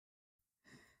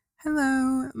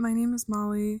Hello, my name is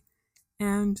Molly,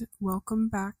 and welcome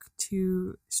back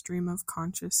to Stream of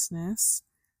Consciousness.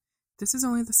 This is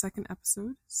only the second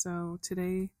episode, so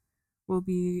today we'll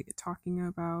be talking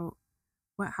about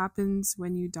what happens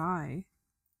when you die.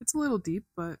 It's a little deep,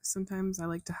 but sometimes I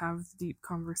like to have deep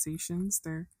conversations.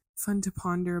 They're fun to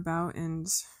ponder about and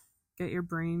get your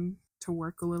brain to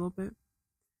work a little bit.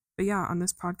 But yeah, on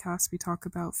this podcast, we talk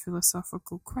about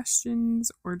philosophical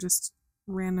questions or just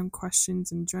random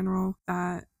questions in general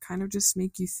that kind of just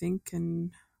make you think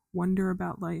and wonder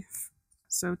about life.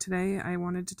 So today I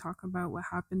wanted to talk about what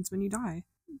happens when you die.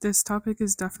 This topic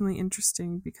is definitely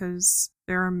interesting because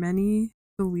there are many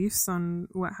beliefs on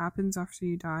what happens after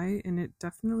you die, and it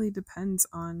definitely depends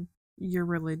on your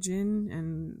religion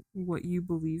and what you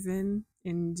believe in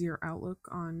and your outlook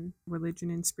on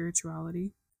religion and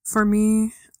spirituality. For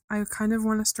me, I kind of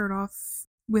want to start off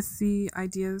with the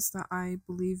ideas that I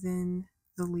believe in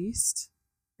the least,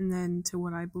 and then to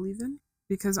what I believe in.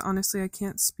 Because honestly, I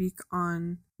can't speak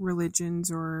on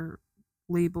religions or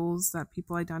labels that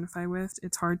people identify with.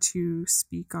 It's hard to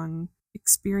speak on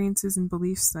experiences and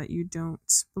beliefs that you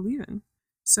don't believe in.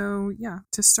 So, yeah,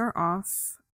 to start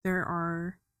off, there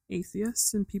are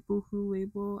atheists and people who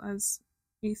label as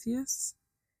atheists.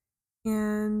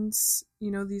 And,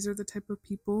 these are the type of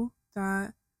people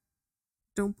that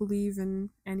don't believe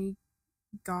in any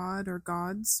god or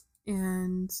gods,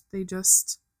 and they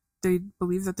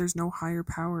believe that there's no higher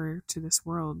power to this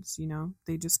world.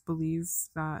 They just believe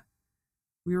that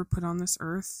we were put on this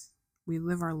earth, we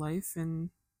live our life, and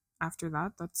after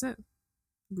that, that's it.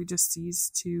 We just cease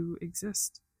to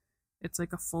exist. It's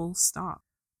like a full stop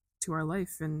to our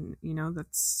life, and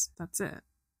that's it.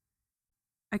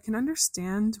 I can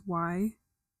understand why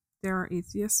there are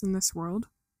atheists in this world.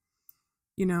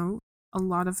 A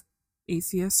lot of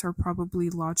atheists are probably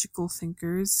logical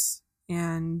thinkers,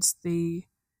 and they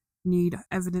need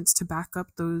evidence to back up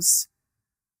those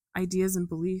ideas and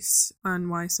beliefs on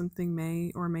why something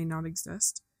may or may not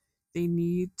exist. They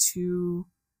need to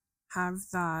have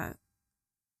that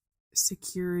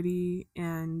security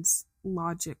and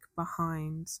logic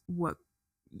behind what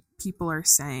people are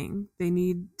saying. They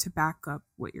need to back up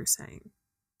what you're saying.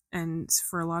 And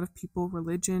for a lot of people,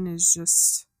 religion is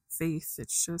just faith.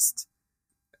 It's just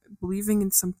believing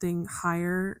in something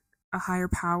higher, a higher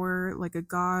power, like a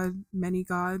god, many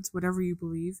gods, whatever you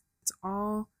believe. It's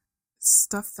all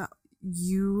stuff that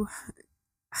you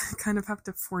kind of have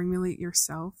to formulate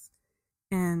yourself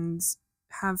and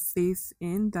have faith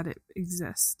in that it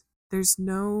exists. There's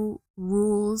no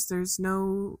rules, there's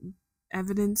no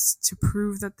evidence to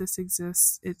prove that this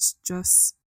exists. It's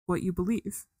just what you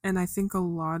believe. And I think a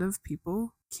lot of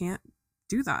people can't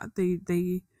do that. They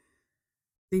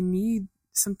need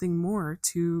something more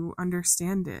to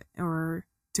understand it or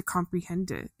to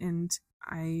comprehend it. And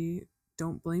I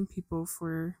don't blame people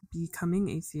for becoming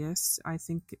atheists. I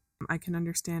think I can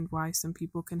understand why some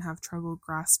people can have trouble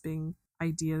grasping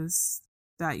ideas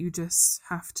that you just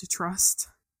have to trust.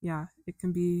 Yeah, it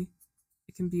can be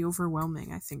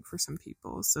overwhelming, I think, for some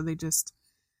people. So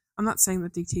I'm not saying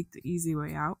that they take the easy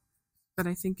way out, but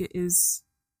I think it is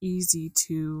easy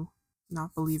to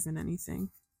not believe in anything.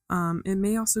 It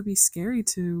may also be scary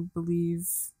to believe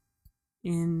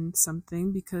in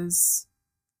something because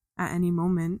at any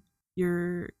moment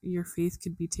your faith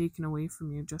could be taken away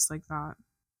from you just like that.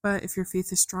 But if your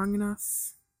faith is strong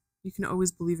enough, you can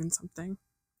always believe in something.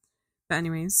 But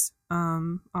anyways,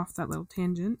 off that little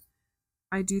tangent,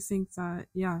 I do think that,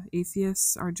 yeah,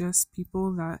 atheists are just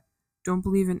people that don't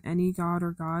believe in any god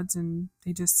or gods, and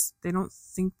they don't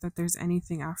think that there's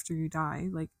anything after you die.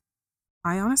 Like,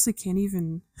 I honestly can't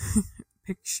even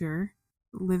picture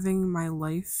living my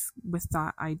life with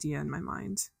that idea in my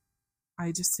mind.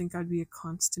 I just think I'd be a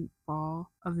constant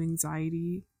ball of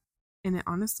anxiety, and it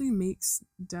honestly makes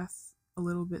death a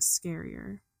little bit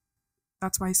scarier.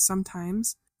 That's why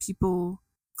sometimes people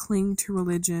cling to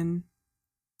religion,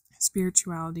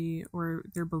 spirituality, or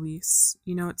their beliefs.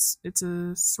 It's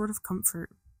a sort of comfort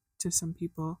to some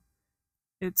people.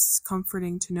 It's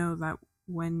comforting to know that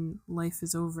when life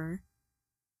is over,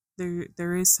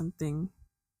 there is something.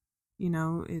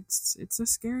 It's a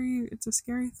scary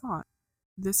thought.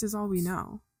 This is all we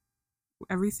know.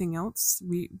 Everything else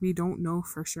we don't know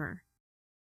for sure.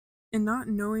 And not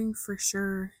knowing for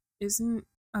sure isn't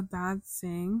a bad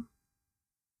thing.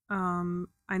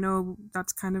 I know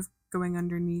that's kind of going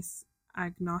underneath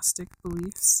agnostic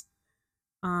beliefs.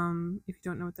 If you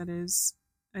don't know what that is,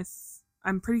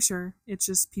 I'm pretty sure it's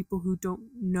just people who don't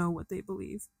know what they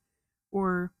believe.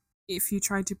 Or if you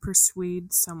try to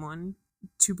persuade someone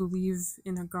to believe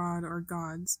in a god or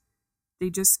gods, they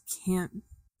just can't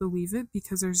believe it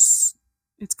because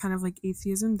it's kind of like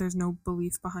atheism. There's no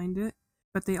belief behind it,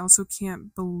 but they also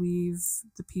can't believe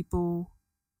the people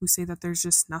who say that there's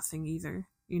just nothing either,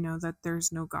 that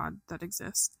there's no God that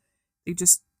exists. They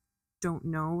just don't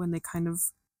know, and they kind of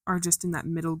are just in that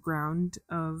middle ground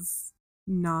of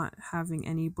not having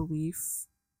any belief.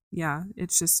 Yeah,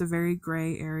 it's just a very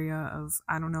gray area of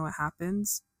I don't know what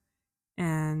happens,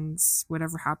 and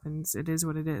whatever happens, it is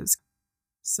what it is.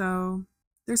 So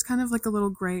there's kind of like a little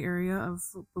gray area of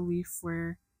belief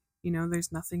where,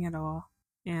 there's nothing at all.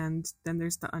 And then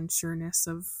there's the unsureness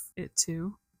of it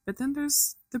too. But then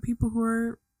there's the people who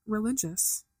are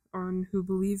religious or who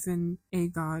believe in a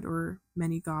god or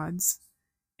many gods.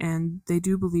 And they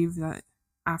do believe that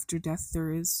after death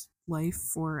there is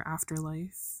life or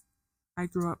afterlife. I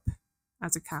grew up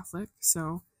as a Catholic,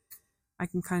 so I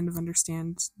can kind of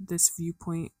understand this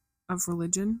viewpoint of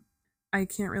religion. I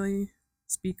can't really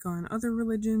speak on other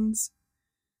religions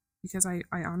because I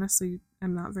honestly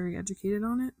am not very educated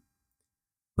on it.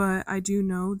 But I do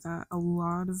know that a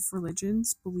lot of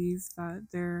religions believe that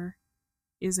there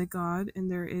is a God and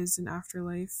there is an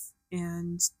afterlife,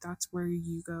 and that's where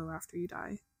you go after you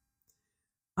die.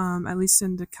 At least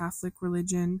in the Catholic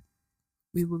religion,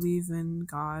 we believe in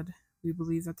God. We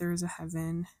believe that there is a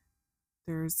heaven,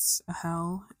 there's a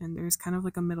hell, and there's kind of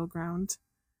like a middle ground.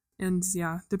 And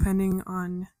yeah, depending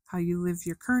on how you live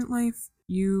your current life,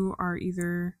 you are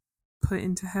either put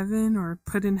into heaven or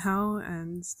put in hell,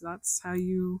 and that's how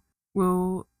you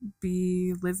will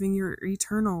be living your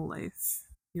eternal life,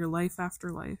 your life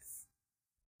after life.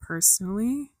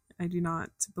 Personally, I do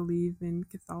not believe in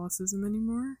Catholicism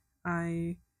anymore.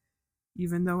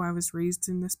 Even though I was raised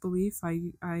in this belief,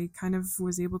 I kind of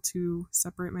was able to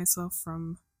separate myself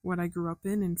from what I grew up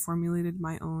in and formulated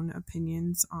my own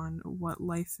opinions on what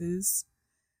life is,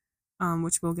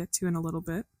 which we'll get to in a little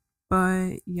bit.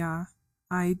 But yeah,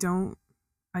 I don't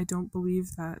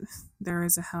believe that there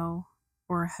is a hell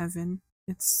or a heaven.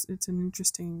 It's an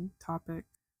interesting topic.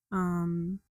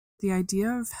 The idea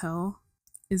of hell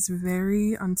is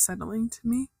very unsettling to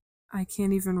me. I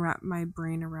can't even wrap my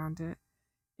brain around it.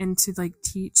 And to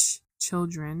teach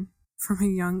children from a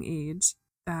young age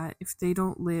that if they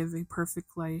don't live a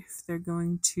perfect life, they're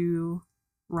going to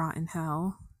rot in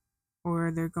hell,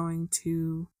 or they're going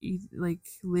to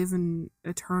live an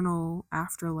eternal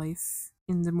afterlife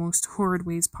in the most horrid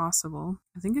ways possible.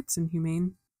 I think it's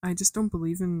inhumane. I just don't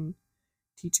believe in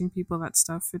teaching people that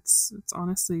stuff. It's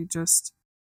honestly just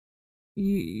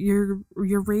you're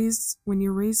raised when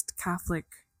you're raised Catholic,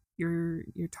 you're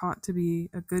taught to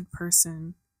be a good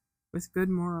person with good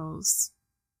morals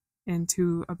and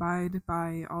to abide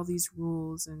by all these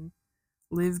rules and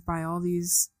live by all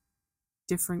these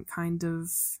different kind of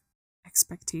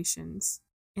expectations.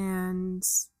 And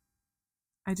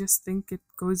I just think it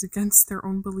goes against their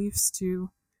own beliefs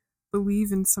to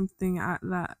believe in something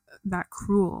that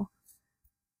cruel.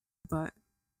 But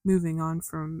moving on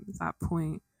from that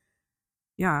point,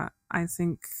 yeah, I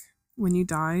think when you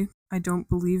die, I don't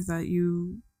believe that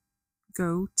you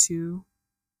go to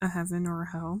a heaven or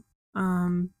a hell.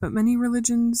 But many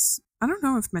religions, I don't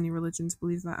know if many religions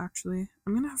believe that actually.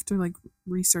 I'm gonna have to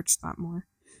research that more.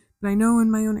 But I know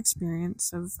in my own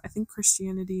experience of, I think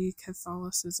Christianity,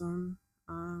 Catholicism,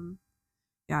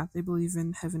 yeah, they believe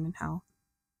in heaven and hell.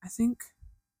 I think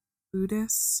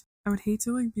Buddhists, I would hate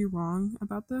to be wrong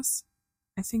about this.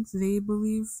 I think they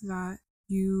believe that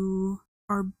you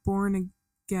are born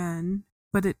again,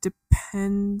 but it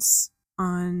depends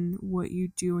on what you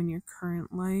do in your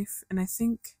current life. And I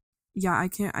think, yeah,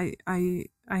 I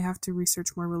have to research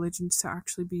more religions to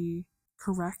actually be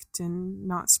correct and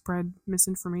not spread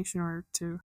misinformation or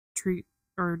to treat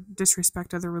or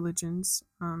disrespect other religions.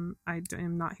 I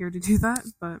am not here to do that,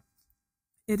 but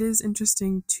it is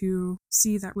interesting to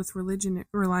see that with religion, it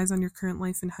relies on your current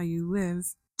life and how you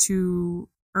live to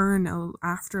earn an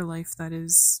afterlife that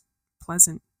is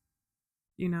pleasant,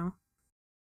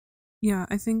 Yeah,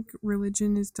 I think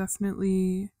religion is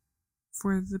definitely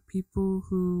for the people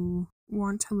who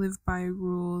want to live by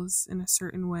rules in a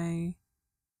certain way.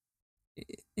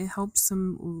 It helps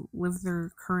them live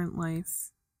their current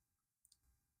life.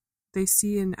 They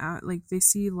see they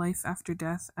see life after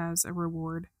death as a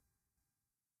reward.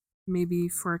 Maybe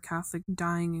for a Catholic,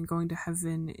 dying and going to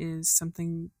heaven is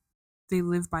something they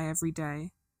live by every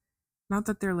day. Not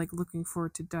that they're looking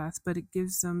forward to death, but it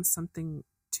gives them something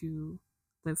to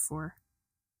live for.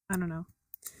 I don't know.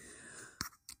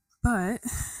 But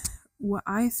what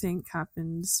I think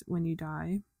happens when you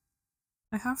die,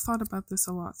 I have thought about this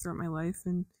a lot throughout my life,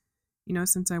 and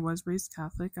since I was raised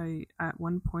Catholic, I at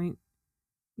one point,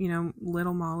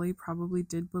 little Molly probably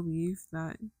did believe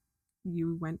that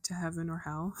you went to heaven or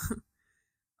hell.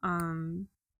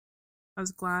 I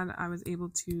was glad I was able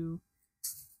to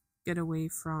get away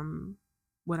from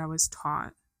what I was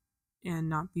taught and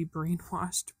not be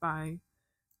brainwashed by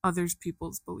others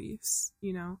people's beliefs,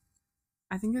 you know.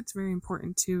 I think it's very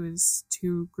important too is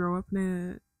to grow up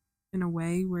in a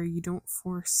way where you don't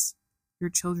force your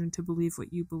children to believe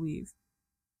what you believe.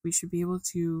 We should be able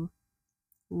to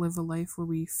live a life where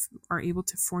we are able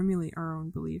to formulate our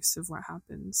own beliefs of what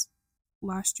happens.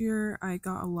 Last year, I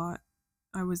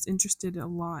was interested a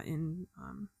lot in,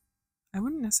 I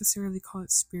wouldn't necessarily call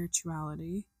it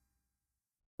spirituality,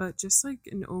 but just like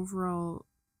an overall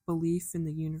belief in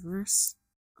the universe.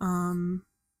 Um,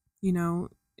 you know,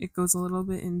 it goes a little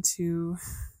bit into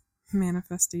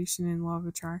manifestation and law of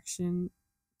attraction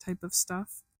type of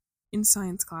stuff. In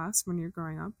science class, when you're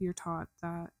growing up, you're taught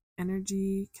that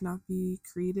energy cannot be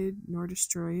created nor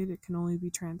destroyed, it can only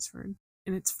be transferred.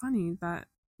 And it's funny that,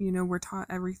 we're taught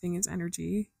everything is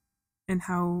energy and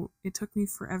how it took me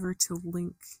forever to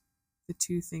link the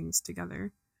two things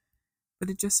together. But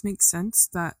it just makes sense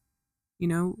that,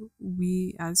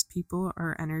 we as people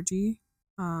are energy.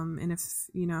 And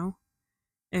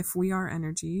if we are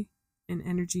energy and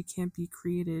energy can't be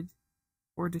created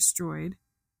or destroyed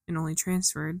and only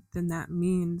transferred, then that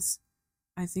means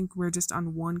I think we're just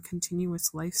on one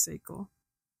continuous life cycle.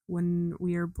 When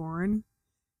we are born,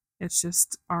 it's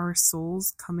just our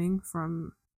souls coming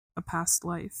from a past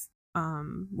life.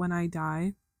 When I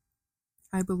die,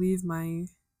 I believe my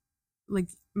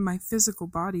physical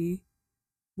body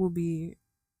will be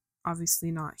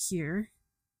obviously not here,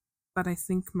 but I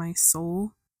think my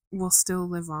soul will still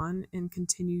live on and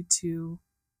continue to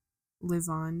live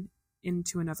on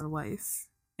into another life.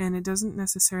 And it doesn't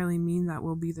necessarily mean that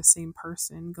we'll be the same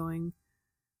person going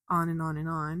on and on and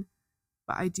on,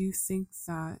 but I do think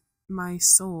that my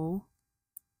soul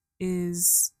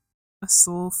is a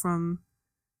soul from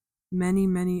many,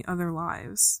 many other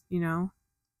lives,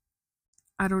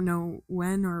 I don't know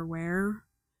when or where,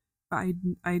 but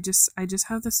I just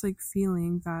have this like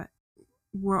feeling that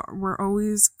we're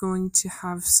always going to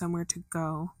have somewhere to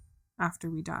go after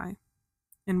we die.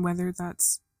 And whether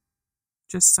that's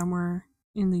just somewhere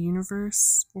in the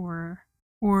universe or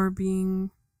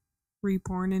being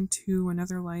reborn into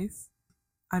another life,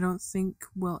 I don't think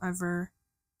will ever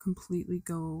completely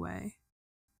go away.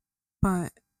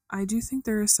 But I do think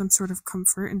there is some sort of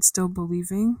comfort in still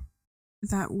believing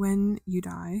that when you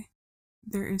die,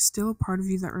 there is still a part of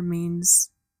you that remains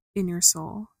in your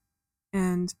soul.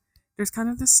 And there's kind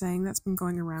of this saying that's been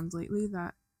going around lately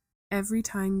that every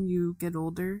time you get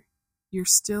older, you're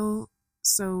still,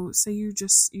 so say you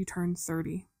turn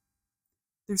 30.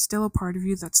 There's still a part of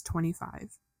you that's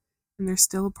 25. And there's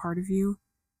still a part of you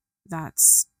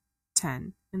that's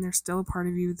 10. And there's still a part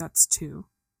of you that's 2.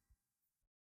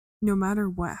 No matter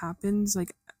what happens,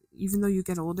 like, even though you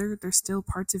get older, there's still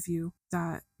parts of you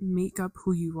that make up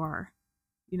who you are.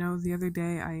 The other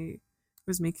day I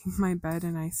was making my bed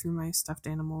and I threw my stuffed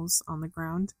animals on the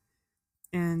ground,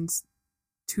 and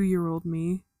 2-year-old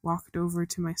me walked over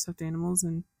to my stuffed animals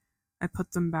and I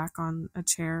put them back on a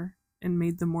chair and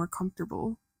made them more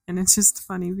comfortable. And it's just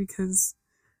funny because,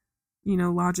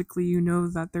 logically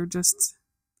that they're just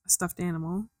a stuffed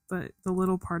animal, but the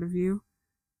little part of you,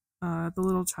 the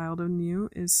little child in you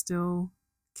is still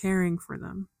caring for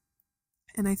them.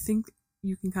 And I think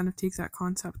you can kind of take that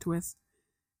concept with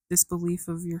this belief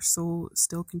of your soul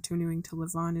still continuing to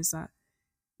live on, is that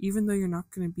even though you're not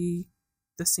going to be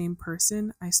the same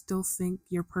person, I still think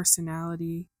your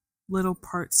personality, little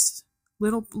parts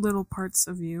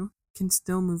of you can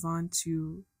still move on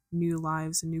to new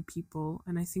lives and new people.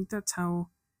 And I think that's how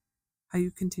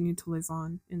you continue to live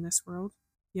on in this world.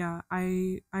 Yeah,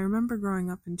 I remember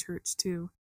growing up in church too.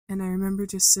 And I remember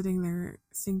just sitting there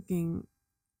thinking,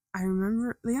 I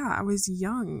was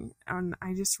young, and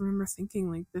I just remember thinking,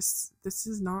 like, this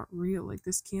is not real. Like,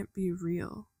 this can't be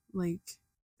real. Like,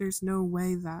 there's no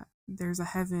way that there's a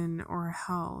heaven or a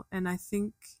hell. And I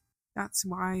think that's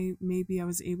why maybe I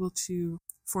was able to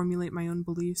formulate my own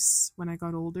beliefs when I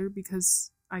got older,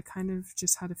 because I kind of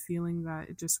just had a feeling that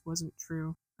it just wasn't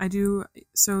true.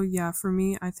 So yeah, for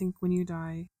me, I think when you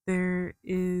die, there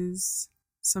is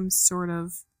some sort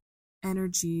of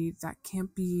energy that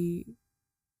can't be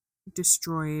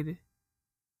destroyed.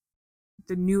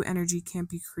 The new energy can't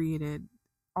be created.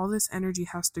 All this energy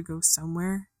has to go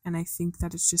somewhere, and I think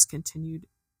that it's just continued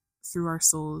through our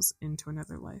souls into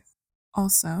another life.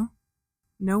 Also,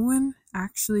 no one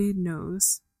actually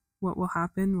knows what will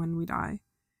happen when we die.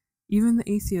 Even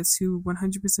the atheists who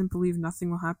 100% believe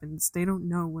nothing will happen, they don't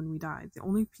know when we die. The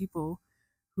only people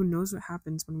who knows what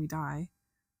happens when we die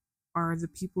are the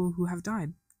people who have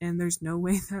died. And there's no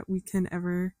way that we can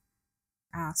ever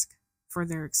ask for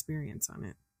their experience on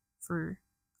it for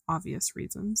obvious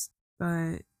reasons.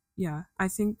 But yeah, I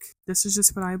think this is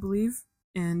just what I believe.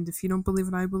 And if you don't believe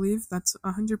what I believe, that's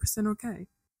 100% okay.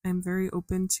 I'm very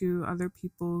open to other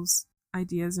people's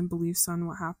ideas and beliefs on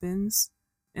what happens.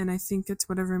 And I think it's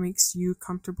whatever makes you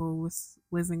comfortable with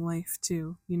living life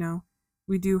too.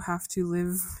 We do have to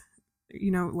live,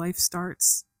 life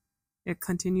starts, it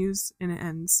continues, and it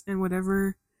ends. And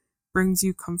whatever brings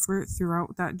you comfort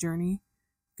throughout that journey,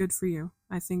 good for you.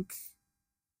 I think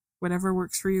whatever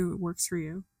works for you, works for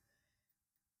you.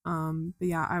 But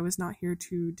yeah, I was not here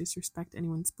to disrespect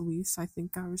anyone's beliefs. I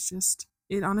think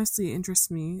it honestly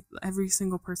interests me. Every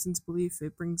single person's belief,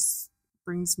 it brings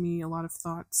me a lot of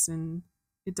thoughts, and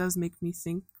it does make me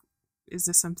think, is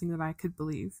this something that I could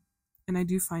believe? And I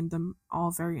do find them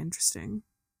all very interesting.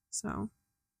 So,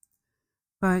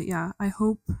 but yeah, I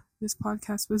hope this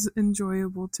podcast was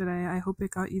enjoyable today. I hope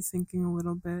it got you thinking a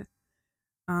little bit.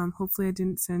 Hopefully I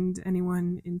didn't send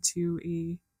anyone into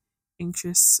a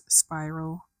anxious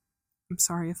spiral. I'm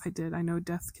sorry if I did. I know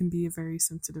death can be a very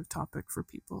sensitive topic for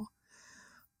people.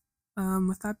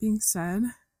 With that being said,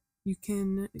 you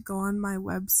can go on my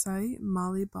website,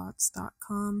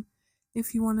 mollybots.com,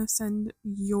 if you want to send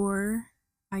your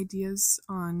ideas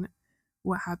on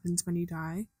what happens when you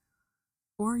die.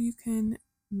 Or you can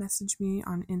message me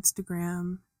on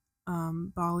Instagram,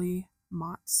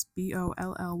 Bollymotts,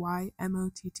 BOLLYMOTTS,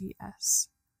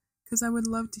 because I would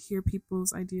love to hear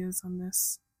people's ideas on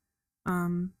this.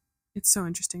 It's so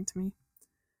interesting to me.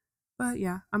 But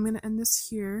yeah, I'm going to end this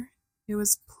here. It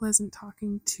was pleasant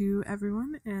talking to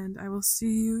everyone, and I will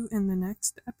see you in the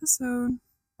next episode.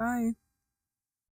 Bye.